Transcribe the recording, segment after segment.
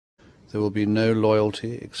there will be no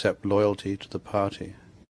loyalty except loyalty to the party.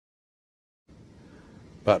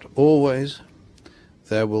 But always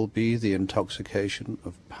there will be the intoxication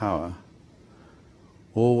of power.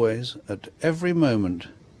 Always, at every moment,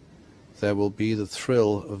 there will be the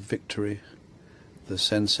thrill of victory, the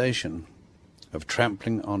sensation of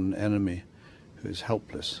trampling on an enemy who is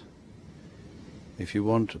helpless. If you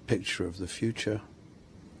want a picture of the future,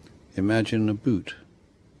 imagine a boot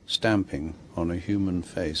stamping on a human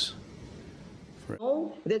face.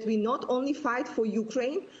 Know that we not only fight for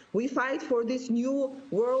Ukraine, we fight for this new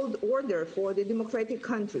world order for the democratic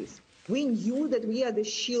countries. We knew that we are the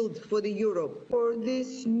shield for the Europe, for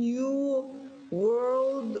this new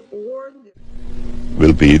world order.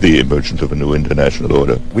 Will be the emergence of a new international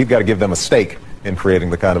order. We've got to give them a stake in creating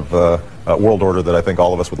the kind of world order that I think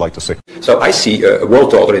all of us would like to see. So I see a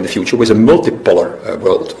world order in the future with a multipolar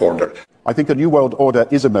world order. I think a new world order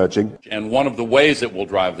is emerging. And one of the ways it will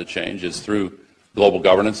drive the change is through global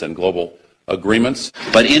governance and global agreements.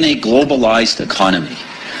 But in a globalized economy,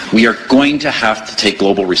 we are going to have to take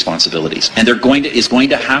global responsibilities, and there is going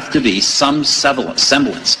to have to be some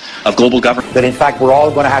semblance of global governance. That in fact we're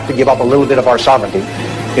all going to have to give up a little bit of our sovereignty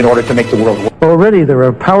in order to make the world work. Already there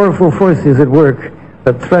are powerful forces at work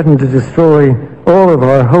that threaten to destroy all of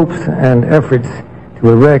our hopes and efforts to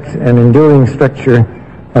erect an enduring structure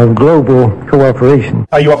of global cooperation.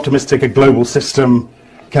 Are you optimistic a global system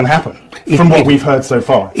can happen from what we've heard so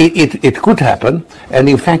far? It could happen, and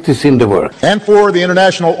in fact it's in the works. And for the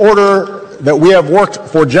international order that we have worked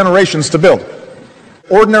for generations to build.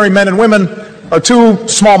 Ordinary men and women are too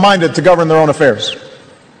small-minded to govern their own affairs.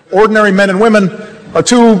 Ordinary men and women are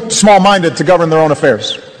too small-minded to govern their own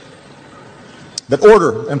affairs. That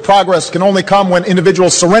order and progress can only come when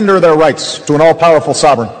individuals surrender their rights to an all-powerful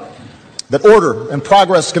sovereign. That order and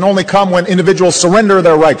progress can only come when individuals surrender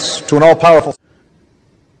their rights to an all-powerful.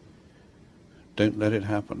 Don't let it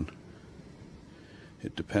happen.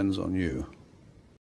 It depends on you.